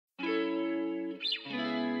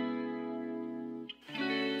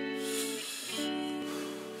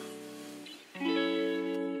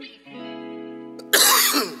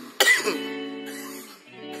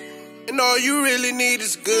all you really need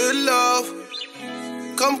is good love.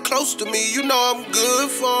 Come close to me, you know I'm good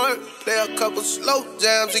for it. Play a couple slow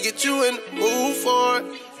jams to get you in the mood for it.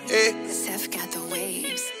 Yeah. Seth got the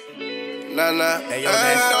waves. Nah. Hey,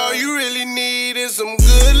 all you really need is some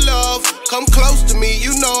good love. Come close to me,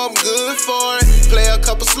 you know I'm good for it. Play a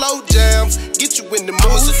couple slow jams, get you in the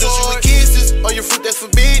mood. Seduce you with kisses on your fruit that's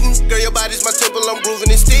forbidden. Girl, your body's my temple, I'm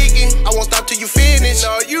grooving and sticking. I won't stop till you finish.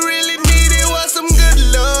 All you really needed was some good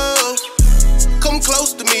love. Come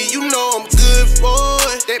close to me, you know I'm good for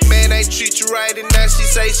it. That man ain't treat you right and now she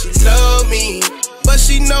say she love me, but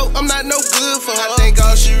she know I'm not no good for her. I think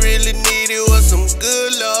all she really needed was some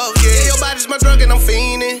good love. Yeah, your body's my drug and I'm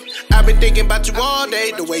fiending. I've been thinking about you all day.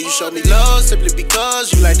 The way you show me love, simply because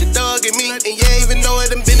you like to thug at me. And yeah, even though it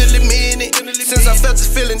done been a little minute since I felt this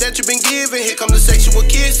feeling that you've been giving. Here come the sexual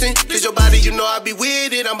kissing. Cause your body, you know I be with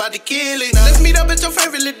it. I'm about to kill it. Let's meet up at your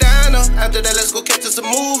favorite little diner. After that, let's go catch us a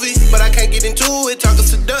movie. But I can't get into it, talking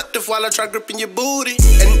seductive while I try gripping your booty.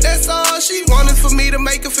 And that's all she wanted, for me to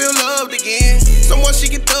make her feel loved again. Someone she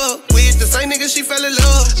can thug with, the same nigga she fell in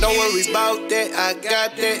love. Don't worry about that, I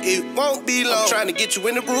got that, it won't be long. I'm trying to get you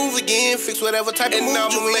in the groove again, fix whatever type of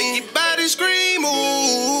move you in. Make your body scream,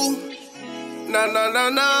 ooh. Nah.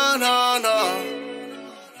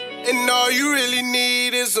 And all you really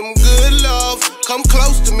need is some good love. Come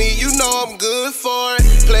close to me, you know I'm good for it.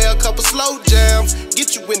 Play a couple slow jams,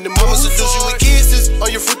 get you in the mood. Seduce you with kisses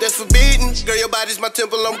on your fruit that's forbidden. Girl, your body's my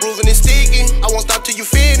temple, I'm grooving and sticking. I won't stop till you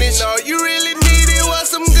finish. All you really needed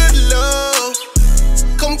was some good love.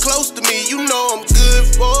 Come close to me, you know I'm good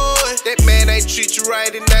for it. That man ain't treat you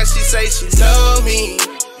right and now she say she love me,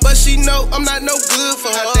 but she know I'm not no good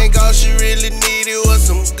for her.